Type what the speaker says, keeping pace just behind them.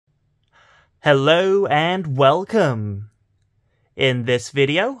Hello and welcome! In this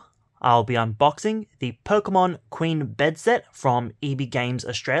video, I'll be unboxing the Pokemon Queen bed set from EB Games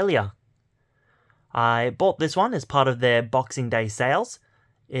Australia. I bought this one as part of their Boxing Day sales.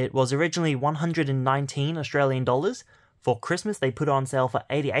 It was originally 119 Australian dollars. For Christmas they put it on sale for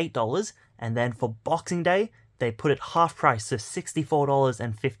 $88, and then for Boxing Day they put it half price to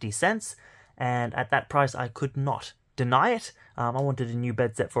 $64.50, and at that price I could not deny it. I wanted a new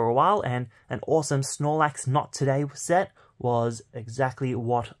bed set for a while, and an awesome Snorlax Not Today set was exactly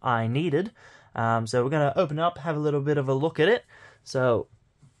what I needed. So we're going to open it up, have a little bit of a look at it. So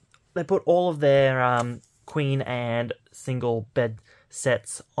they put all of their Queen and single bed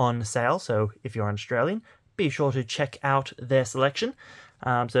sets on sale, so if you're an Australian, be sure to check out their selection.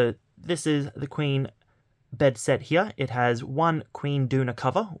 So this is the Queen bed set here. It has one Queen Doona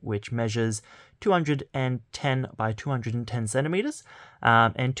cover, which measures 210 by 210 centimeters,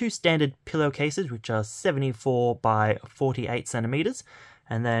 and two standard pillowcases, which are 74 by 48 centimeters.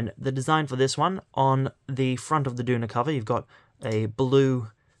 And then the design for this one, on the front of the Doona cover, you've got a blue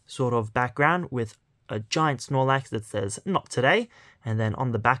sort of background with a giant Snorlax that says "Not Today," and then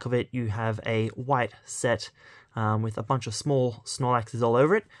on the back of it you have a white set with a bunch of small Snorlaxes all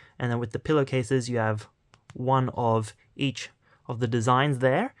over it. And then with the pillowcases you have one of each of the designs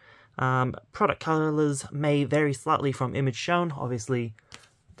there. Product colors may vary slightly from image shown. Obviously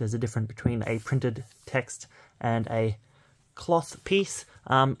there's a difference between a printed text and a cloth piece.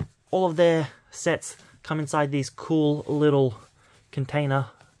 All of their sets come inside these cool little container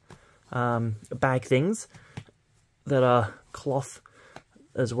bag things that are cloth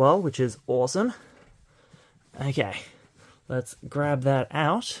as well, which is awesome. Okay, let's grab that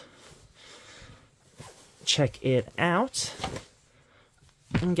out. Check it out.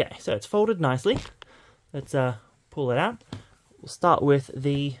 Okay, so it's folded nicely. Let's pull it out. We'll start with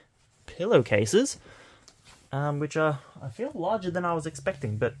the pillowcases, which are, I feel, larger than I was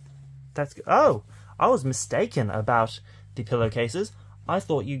expecting, but that's... Oh! I was mistaken about the pillowcases. I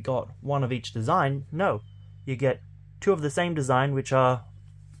thought you got one of each design. No, you get two of the same design, which are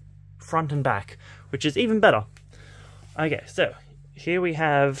front and back, which is even better. Okay, so here we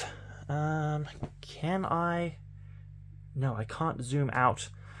have... can I... No, I can't zoom out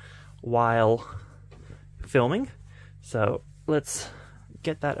while filming, so let's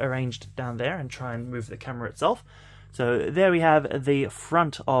get that arranged down there and try and move the camera itself. So there we have the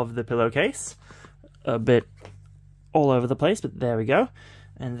front of the pillowcase, a bit all over the place, but there we go.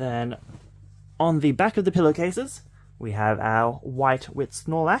 And then on the back of the pillowcases we have our white with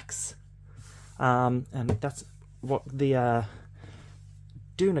Snorlax, and that's what the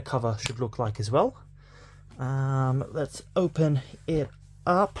Doona cover should look like as well. Let's open it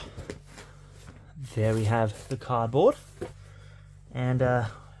up. There we have the cardboard, and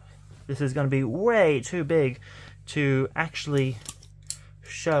this is going to be way too big to actually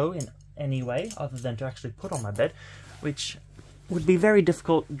show in any way other than to actually put on my bed, which would be very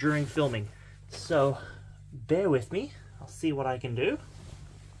difficult during filming. So bear with me, I'll see what I can do.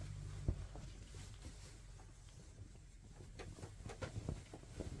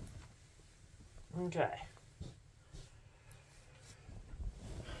 Okay.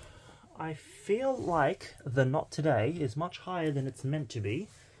 I feel like the Not Today is much higher than it's meant to be.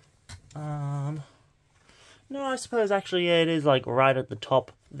 No, I suppose actually it is like right at the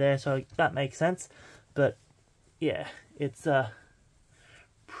top there, so that makes sense. But yeah, it's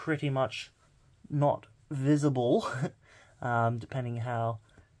pretty much not visible, depending how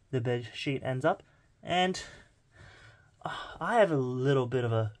the bed sheet ends up. And I have a little bit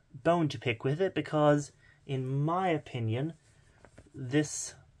of a bone to pick with it, because in my opinion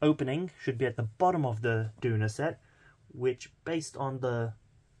this opening should be at the bottom of the Doona set, which based on the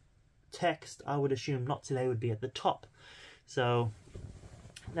text I would assume Not Today would be at the top. So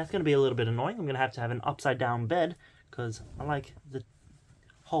that's going to be a little bit annoying. I'm going to have an upside down bed, because I like the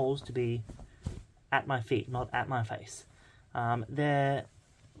holes to be at my feet, not at my face. They're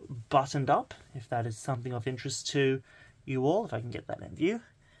buttoned up, if that is something of interest to you all, if I can get that in view.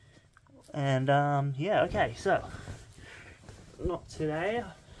 And yeah, okay, so Not Today.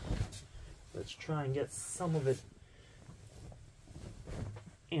 Let's try and get some of it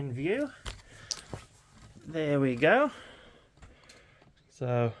in view. There we go.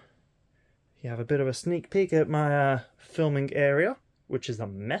 So you have a bit of a sneak peek at my filming area, which is a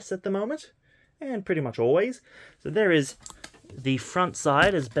mess at the moment, and pretty much always. So there is the front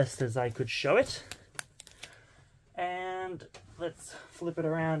side as best as I could show it. And let's flip it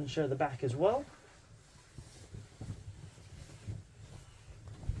around and show the back as well.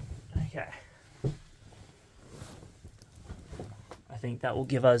 Okay. I think that will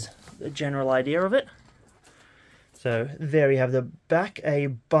give us a general idea of it. So there you have the back, a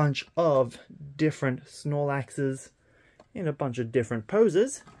bunch of different Snorlaxes in a bunch of different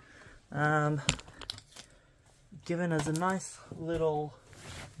poses. Giving us a nice little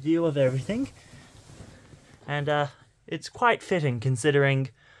view of everything. And it's quite fitting considering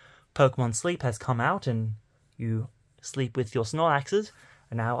Pokemon Sleep has come out and you sleep with your Snorlaxes.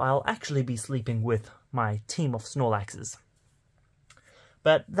 And now I'll actually be sleeping with my team of Snorlaxes.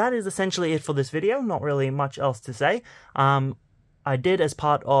 But that is essentially it for this video, not really much else to say. I did, as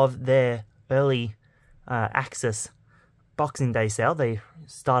part of their early access Boxing Day sale, they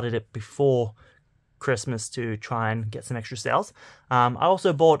started it before Christmas to try and get some extra sales. I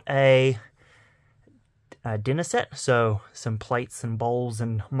also bought a dinner set, so some plates and bowls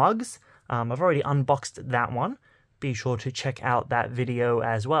and mugs. I've already unboxed that one. Be sure to check out that video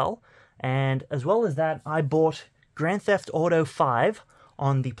as well. And as well as that, I bought Grand Theft Auto 5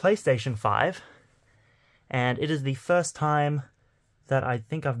 on the PlayStation 5, and it is the first time that I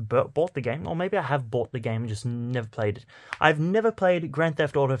think I've bought the game, or maybe I have bought the game and just never played it. I've never played Grand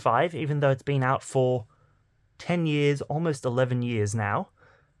Theft Auto 5, even though it's been out for 10 years, almost 11 years now.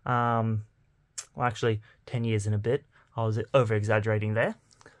 Well, actually, 10 years and a bit. I was over-exaggerating there.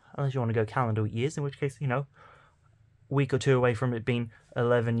 Unless you want to go calendar years, in which case, you know, a week or two away from it being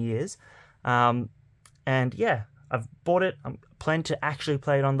 11 years. And yeah, I've bought it. I'm planning to actually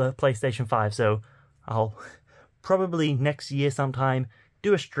play it on the PlayStation 5, so I'll probably next year sometime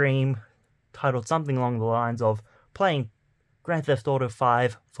do a stream titled something along the lines of playing Grand Theft Auto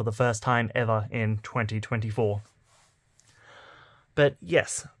 5 for the first time ever in 2024. But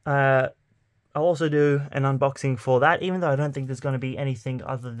yes, I'll also do an unboxing for that, even though I don't think there's going to be anything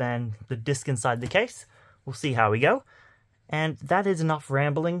other than the disc inside the case. We'll see how we go. And that is enough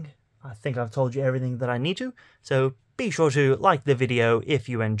rambling. I think I've told you everything that I need to, so be sure to like the video if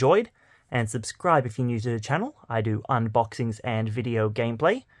you enjoyed, and subscribe if you're new to the channel. I do unboxings and video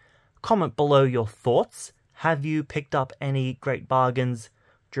gameplay. Comment below your thoughts. Have you picked up any great bargains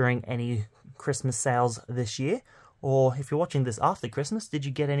during any Christmas sales this year? Or if you're watching this after Christmas, did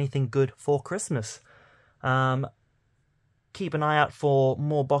you get anything good for Christmas? Keep an eye out for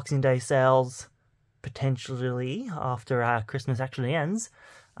more Boxing Day sales, potentially after Christmas actually ends.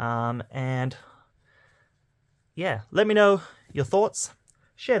 And yeah, let me know your thoughts.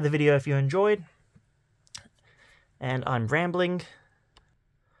 Share the video if you enjoyed. And I'm rambling.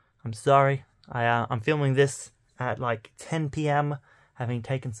 I'm sorry. I'm filming this at like 10 PM, having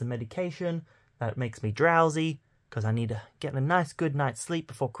taken some medication that makes me drowsy, because I need to get a nice good night's sleep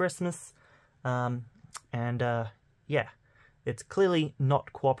before Christmas. Yeah, it's clearly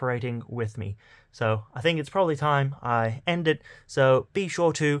not cooperating with me. So I think it's probably time I end it. So be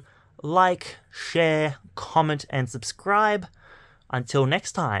sure to like, share, comment, and subscribe. Until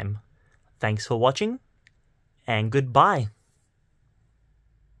next time, thanks for watching, and goodbye.